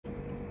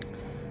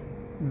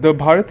The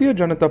Bharatiya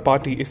Janata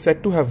Party is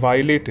said to have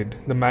violated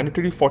the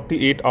mandatory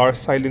 48-hour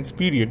silence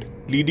period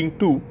leading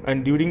to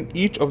and during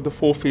each of the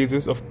 4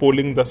 phases of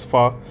polling thus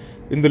far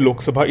in the Lok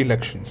Sabha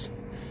elections.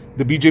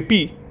 The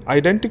BJP,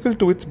 identical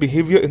to its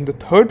behavior in the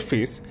 3rd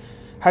phase,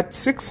 had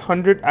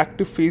 600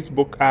 active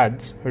Facebook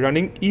ads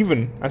running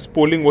even as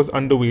polling was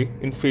underway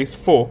in phase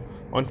 4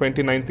 on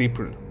 29th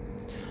April.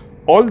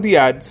 All the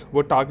ads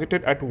were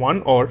targeted at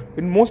one or,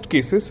 in most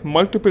cases,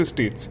 multiple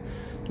states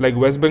like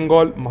West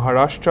Bengal,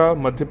 Maharashtra,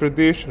 Madhya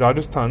Pradesh,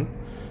 Rajasthan,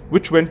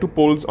 which went to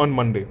polls on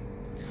Monday.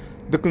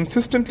 The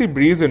consistently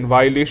brazen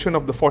violation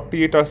of the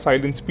 48-hour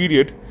silence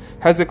period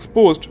has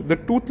exposed the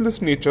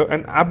toothless nature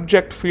and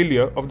abject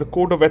failure of the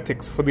code of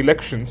ethics for the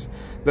elections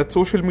that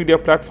social media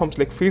platforms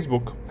like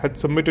Facebook had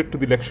submitted to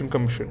the Election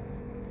Commission.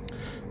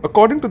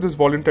 According to this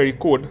voluntary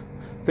code,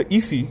 the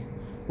EC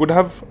would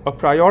have a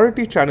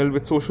priority channel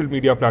with social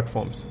media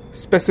platforms,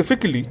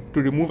 specifically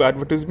to remove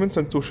advertisements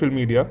on social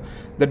media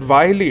that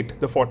violate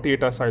the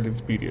 48-hour silence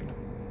period.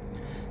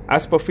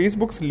 As per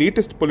Facebook's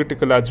latest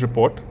political ads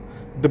report,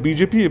 the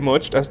BJP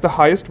emerged as the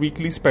highest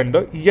weekly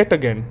spender yet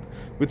again,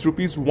 with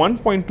Rs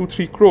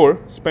 1.23 crore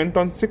spent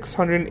on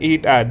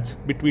 608 ads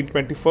between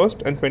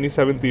 21st and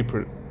 27th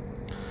April.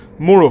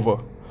 Moreover,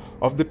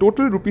 of the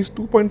total Rs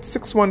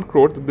 2.61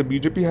 crore that the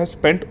BJP has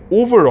spent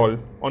overall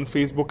on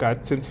Facebook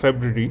ads since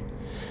February,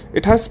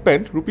 it has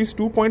spent Rs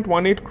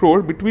 2.18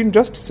 crore between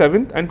just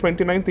 7th and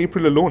 29th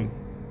April alone.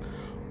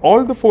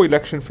 All the 4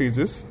 election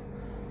phases,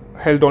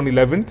 held on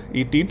 11th,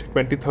 18th,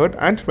 23rd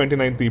and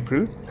 29th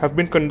April, have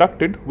been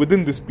conducted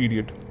within this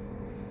period.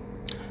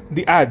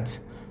 The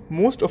ads,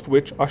 most of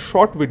which are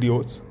short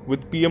videos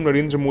with PM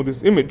Narendra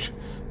Modi's image,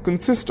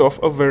 consist of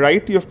a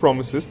variety of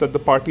promises that the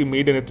party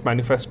made in its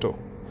manifesto.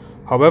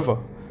 However,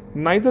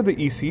 neither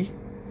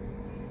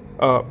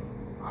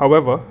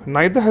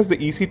has the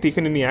EC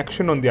taken any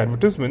action on the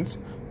advertisements,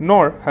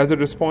 nor has it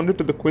responded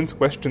to the Quint's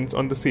questions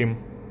on the same.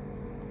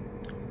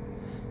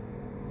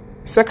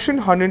 Section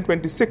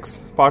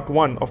 126, Part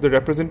 1 of the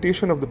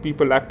Representation of the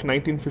People Act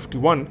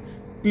 1951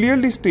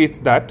 clearly states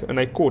that, and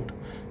I quote,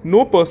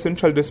 "No person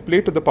shall display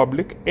to the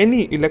public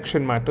any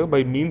election matter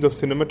by means of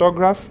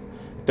cinematograph,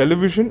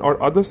 television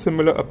or other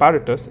similar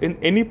apparatus in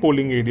any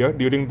polling area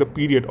during the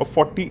period of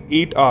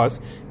 48 hours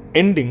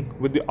ending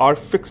with the hour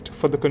fixed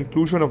for the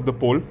conclusion of the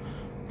poll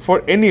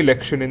for any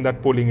election in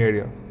that polling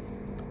area.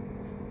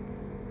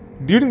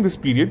 During this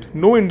period,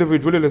 no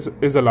individual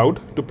is allowed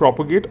to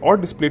propagate or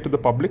display to the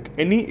public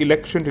any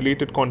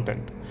election-related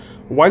content.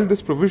 While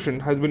this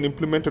provision has been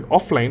implemented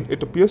offline,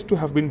 it appears to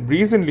have been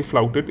brazenly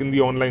flouted in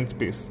the online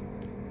space."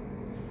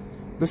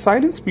 The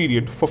silence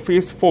period for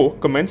Phase 4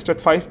 commenced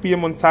at 5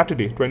 p.m. on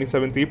Saturday,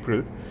 27th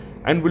April,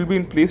 and will be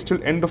in place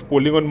till end of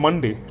polling on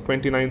Monday,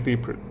 29th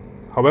April.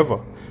 However,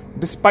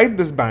 despite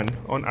this ban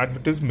on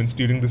advertisements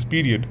during this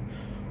period,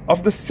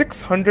 of the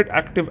 600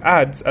 active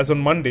ads as on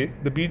Monday,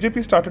 the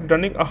BJP started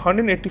running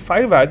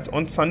 185 ads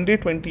on Sunday,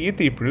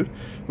 28th April,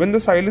 when the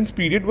silence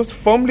period was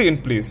firmly in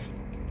place.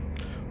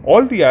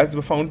 All the ads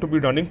were found to be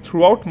running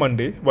throughout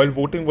Monday while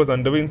voting was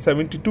underway in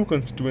 72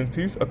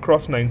 constituencies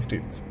across 9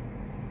 states.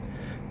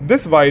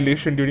 This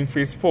violation during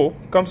Phase 4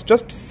 comes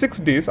just 6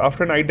 days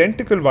after an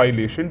identical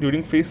violation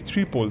during Phase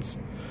 3 polls.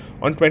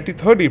 On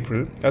 23rd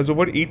April, as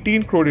over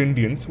 18 crore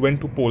Indians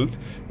went to polls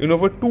in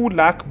over 2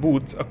 lakh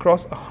booths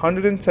across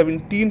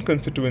 117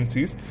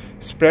 constituencies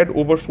spread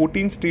over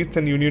 14 states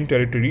and union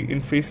territory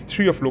in Phase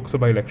 3 of Lok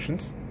Sabha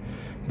elections,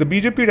 the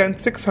BJP ran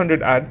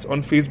 600 ads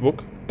on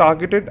Facebook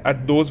targeted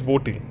at those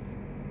voting.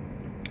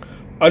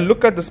 A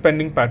look at the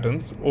spending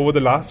patterns over the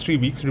last 3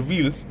 weeks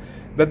reveals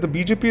that the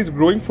BJP's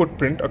growing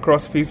footprint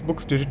across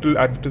Facebook's digital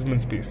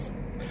advertisement space.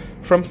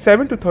 From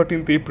 7th to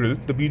 13th April,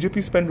 the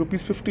BJP spent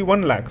Rs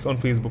 51 lakhs on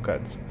Facebook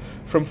ads.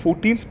 From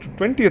 14th to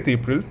 20th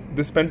April,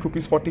 they spent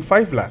Rs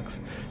 45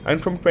 lakhs.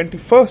 And from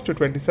 21st to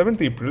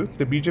 27th April,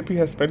 the BJP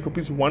has spent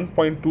Rs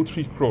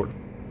 1.23 crore.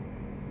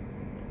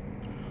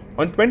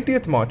 On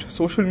 20th March,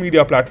 social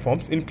media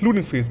platforms,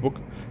 including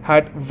Facebook,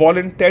 had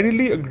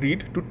voluntarily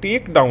agreed to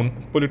take down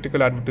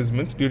political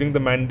advertisements during the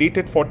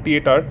mandated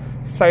 48-hour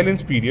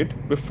silence period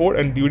before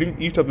and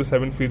during each of the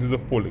 7 phases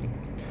of polling.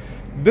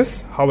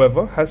 This,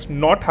 however, has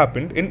not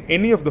happened in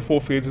any of the 4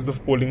 phases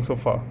of polling so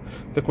far.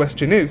 The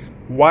question is,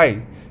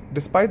 why,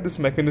 despite this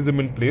mechanism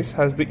in place,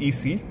 has the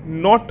EC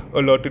not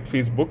alerted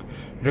Facebook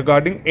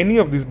regarding any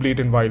of these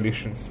blatant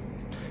violations?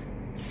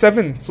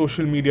 7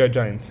 social media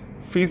giants,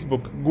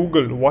 Facebook,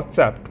 Google,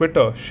 WhatsApp,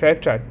 Twitter,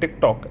 ShareChat,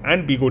 TikTok,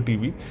 and Bigo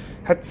TV,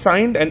 had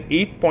signed an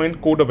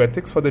 8-point Code of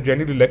Ethics for the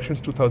general elections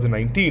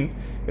 2019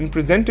 and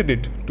presented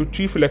it to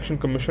Chief Election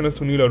Commissioner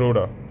Sunil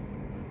Arora.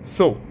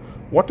 So,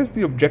 what is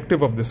the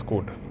objective of this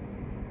code?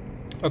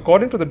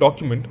 According to the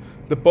document,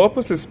 the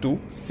purpose is to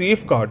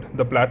safeguard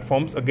the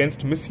platforms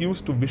against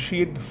misuse to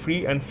vitiate the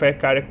free and fair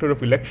character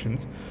of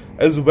elections,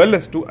 as well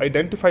as to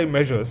identify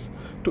measures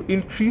to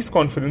increase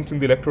confidence in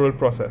the electoral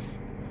process.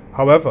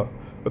 However,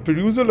 a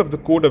perusal of the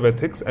Code of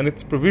Ethics and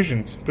its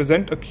provisions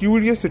present a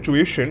curious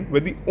situation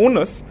where the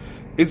onus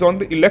is on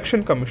the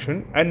Election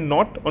Commission and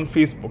not on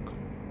Facebook.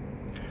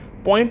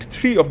 Point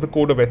 3 of the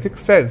Code of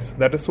Ethics says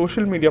that a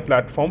social media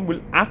platform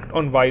will act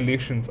on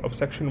violations of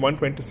Section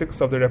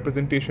 126 of the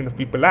Representation of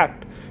People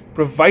Act,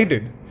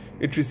 provided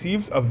it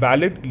receives a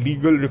valid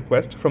legal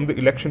request from the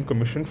Election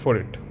Commission for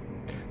it.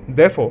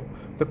 Therefore,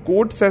 the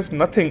code says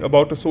nothing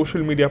about a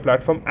social media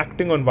platform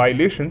acting on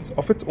violations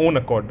of its own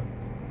accord.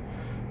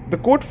 The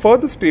code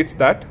further states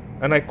that,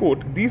 and I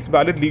quote, these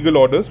valid legal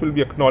orders will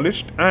be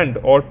acknowledged and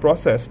or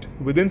processed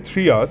within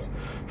 3 hours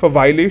for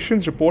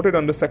violations reported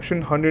under Section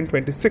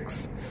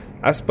 126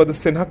 as per the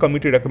Sinha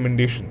Committee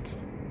recommendations.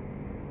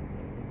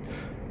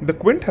 The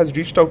Quint has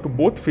reached out to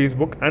both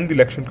Facebook and the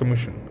Election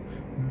Commission.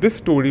 This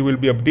story will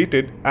be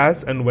updated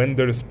as and when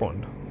they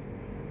respond.